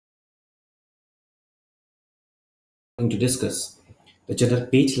Going to discuss the general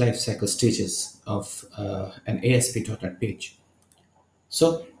page lifecycle stages of an ASP.NET page.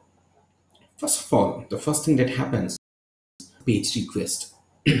 So, first of all, the first thing that happens page request.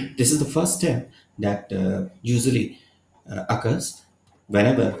 This is the first step that usually occurs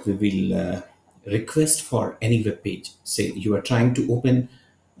whenever we will request for any web page. Say you are trying to open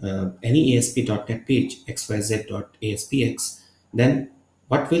any ASP.NET page xyz.aspx, then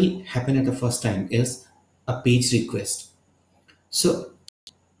what will happen at the first time is a page request. So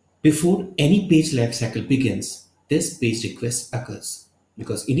before any page lifecycle begins, this page request occurs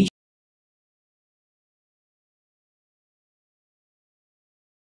because initially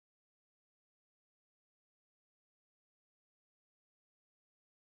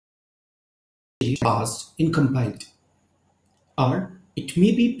parsed in compiled, or it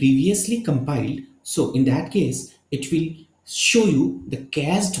may be previously compiled. So in that case, it will show you the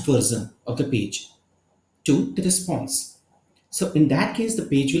cached version of the page to the response. So in that case, the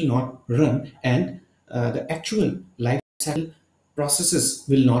page will not run and the actual lifecycle processes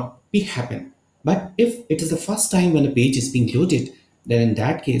will not be happen. But if it is the first time when a page is being loaded, then in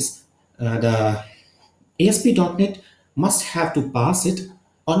that case, the ASP.NET must have to pass it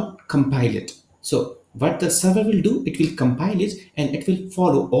on compile it. So what the server will do, it will compile it and it will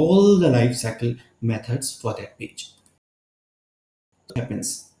follow all the lifecycle methods for that page.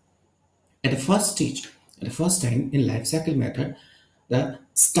 Happens at the first stage, at the first time in lifecycle method, the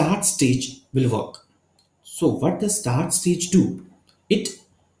start stage will work. So what the start stage do? It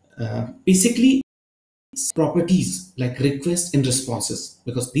basically properties like request and responses,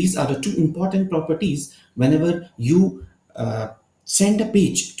 because these are the two important properties. Whenever you send a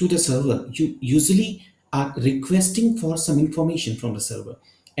page to the server, you usually are requesting for some information from the server,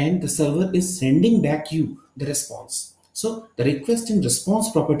 and the server is sending back you the response. So the request and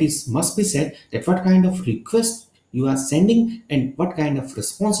response properties must be set, that what kind of request you are sending and what kind of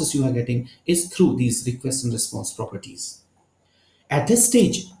responses you are getting is through these request and response properties. At this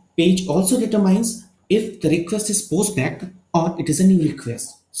stage, page also determines if the request is postback or it is a new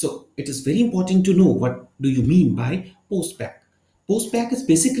request. So it is very important to know what do you mean by postback. Postback is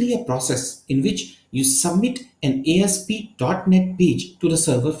basically a process in which you submit an ASP.NET page to the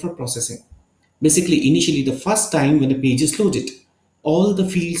server for processing. Basically, initially the first time when a page is loaded, all the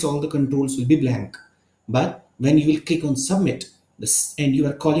fields, all the controls will be blank. But when you will click on submit this and you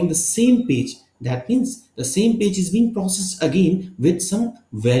are calling the same page, that means the same page is being processed again with some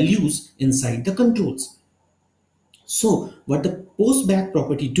values inside the controls. So what the postback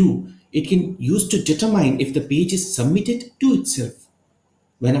property do, it can use to determine if the page is submitted to itself.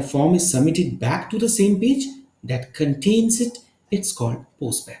 When a form is submitted back to the same page that contains it, it's called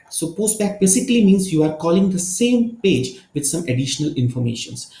postback. So postback basically means you are calling the same page with some additional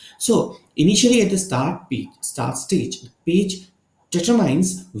informations. So initially at the start stage, the page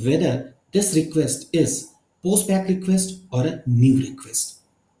determines whether this request is postback request or a new request.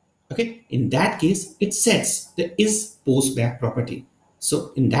 Okay, in that case, it sets the is postback property.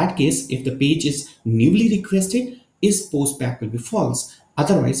 So in that case, if the page is newly requested, is postback will be false,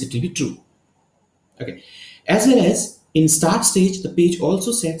 otherwise it will be true. Okay, as well as in start stage, the page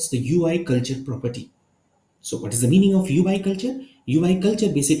also sets the UI culture property. So what is the meaning of UI culture? UI culture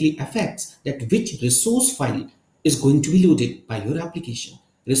basically affects that which resource file is going to be loaded by your application.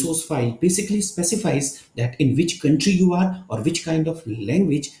 Resource file basically specifies that in which country you are or which kind of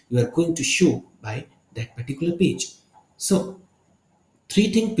language you are going to show by that particular page. So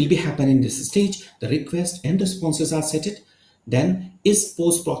three things will be happening in this stage. The request and responses are set it. Then is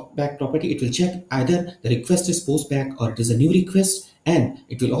postback property. It will check either the request is postback or it is a new request, and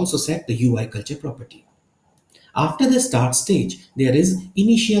it will also set the UI culture property. After the start stage, there is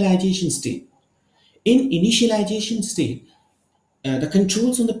initialization state. In initialization state, the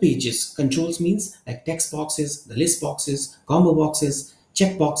controls on the pages, controls means like text boxes, the list boxes, combo boxes,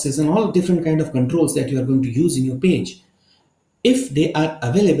 check boxes, and all different kind of controls that you are going to use in your page. If they are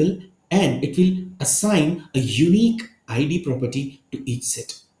available, and it will assign a unique ID property to each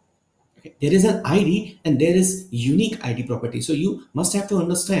set. Okay. There is an ID and there is unique ID property. So you must have to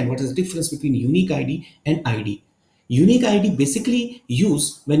understand what is the difference between unique ID and ID. Unique ID basically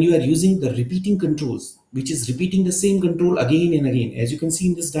used when you are using the repeating controls, which is repeating the same control again and again. As you can see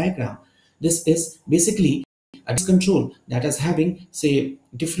in this diagram, this is basically a control that is having, say,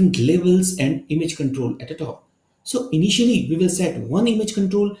 different levels and image control at the top. So initially we will set one image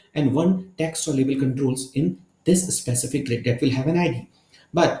control and one text or label controls in this specific grid that will have an ID.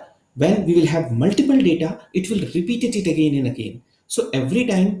 But when we will have multiple data, it will repeat it again and again. So every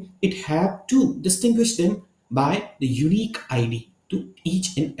time it have to distinguish them by the unique ID to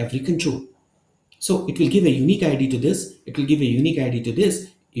each and every control. So it will give a unique ID to this, it will give a unique ID to this,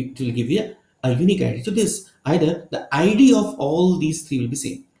 it will give you a unique ID to this. Either the ID of all these three will be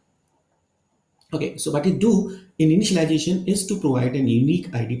same. Okay, so what it do in initialization is to provide an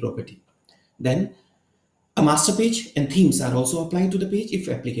unique ID property. Then a master page and themes are also applied to the page if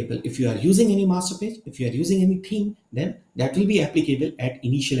applicable. If you are using any master page, if you are using any theme, then that will be applicable at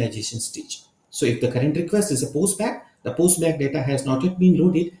initialization stage. So if the current request is a postback, the postback data has not yet been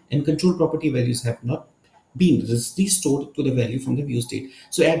loaded and control property values have not been restored to the value from the view state.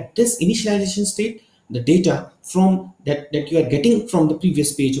 So at this initialization state, the data from that you are getting from the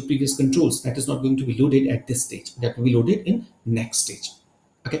previous page or previous controls, that is not going to be loaded at this stage. That will be loaded in next stage.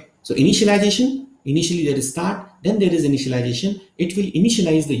 Okay, so initialization, initially there is start, then there is initialization. It will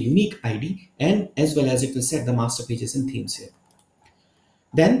initialize the unique ID and as well as it will set the master pages and themes here.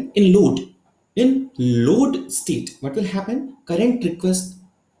 Then in load state, what will happen? Current request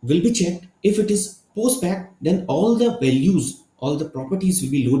will be checked. If it is postback, then all the values, all the properties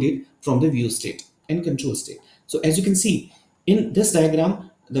will be loaded from the view state and control state. So as you can see in this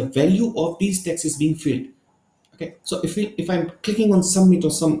diagram, the value of these text is being filled. Okay, so if I'm clicking on submit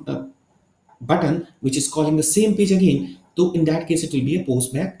or some button which is calling the same page again, so in that case it will be a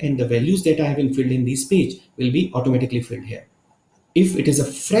postback and the values that I have been filled in this page will be automatically filled here. If it is a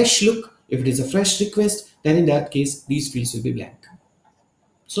fresh look, if it is a fresh request, then in that case these fields will be blank.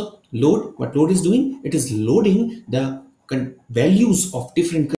 So load, what load is doing, it is loading the values of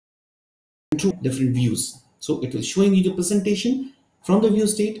different views. So it will showing you the presentation from the view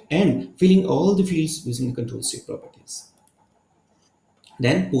state and filling all the fields using the control state properties.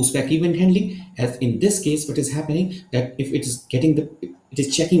 Then postback event handling, as in this case what is happening, that if it is getting it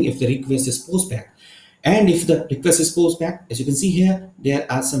is checking if the request is postback, and if the request is postback, as you can see here,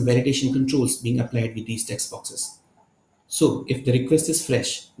 there are some validation controls being applied with these text boxes. So if the request is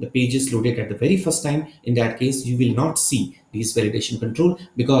fresh, the page is loaded at the very first time, in that case you will not see these validation control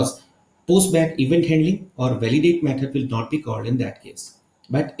because postback event handling or validate method will not be called in that case.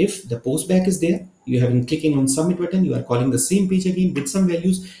 But if the postback is there, you have been clicking on submit button, you are calling the same page again with some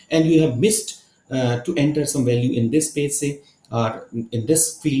values, and you have missed to enter some value in this page, say, or in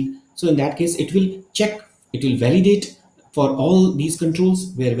this field. So in that case, it will check, it will validate for all these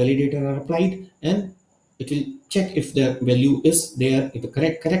controls where validator are applied, and it will check if the value is there, if the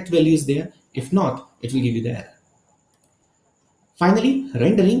correct value is there. If not, it will give you the error. Finally,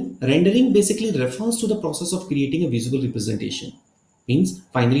 rendering. Rendering basically refers to the process of creating a visual representation. Means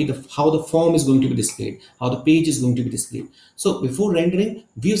finally how the form is going to be displayed, how the page is going to be displayed. So before rendering,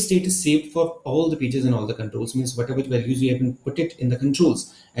 view state is saved for all the pages and all the controls. Means whatever values you have been put it in the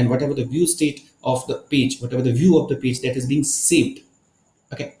controls and whatever the view state of the page, whatever the view of the page, that is being saved.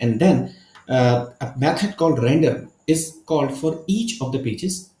 Okay, and then a method called render is called for each of the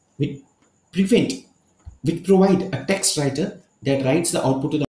pages which provide a text writer that writes the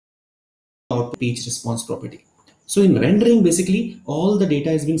output to the output page response property. So in rendering, basically all the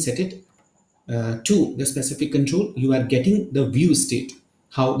data is being set to the specific control. You are getting the view state,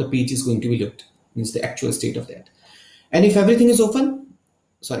 how the page is going to be looked, means the actual state of that. And if everything is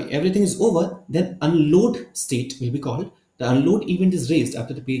everything is over, then unload state will be called. The unload event is raised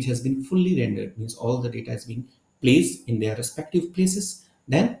after the page has been fully rendered, means all the data is being placed in their respective places.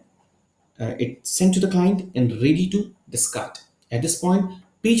 Then it's sent to the client and ready to discard. At this point,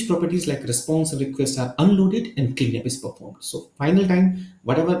 page properties like response and request are unloaded and cleanup is performed. So final time,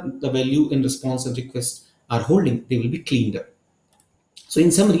 whatever the value in response and request are holding, they will be cleaned up. So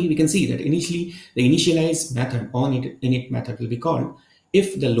in summary, we can see that initially the initialize method on init method will be called.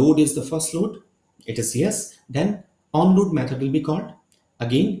 If the load is the first load, it is yes, then onload method will be called.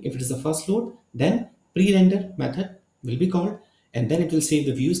 Again, if it is the first load, then pre-render method will be called, and then it will save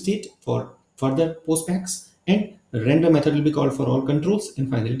the view state for further postbacks, and render method will be called for all controls, and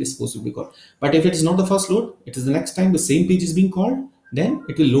finally dispose will be called. But if it is not the first load, it is the next time the same page is being called, then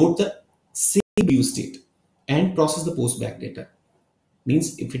it will load the same view state and process the postback data.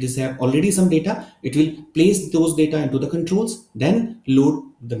 Means if it is have already some data, it will place those data into the controls, then load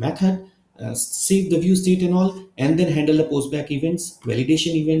the method, save the view state and all, and then handle the postback events,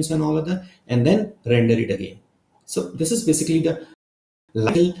 validation events and all other, and then render it again. So this is basically the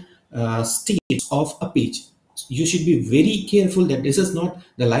stage of a page. You should be very careful that this is not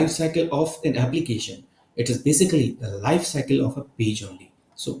the life cycle of an application. It is basically the life cycle of a page only.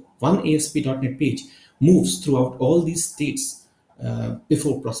 So one ASP.NET page moves throughout all these states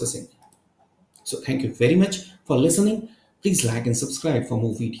before processing. So thank you very much for listening. Please like and subscribe for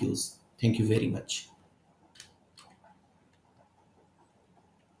more videos. Thank you very much.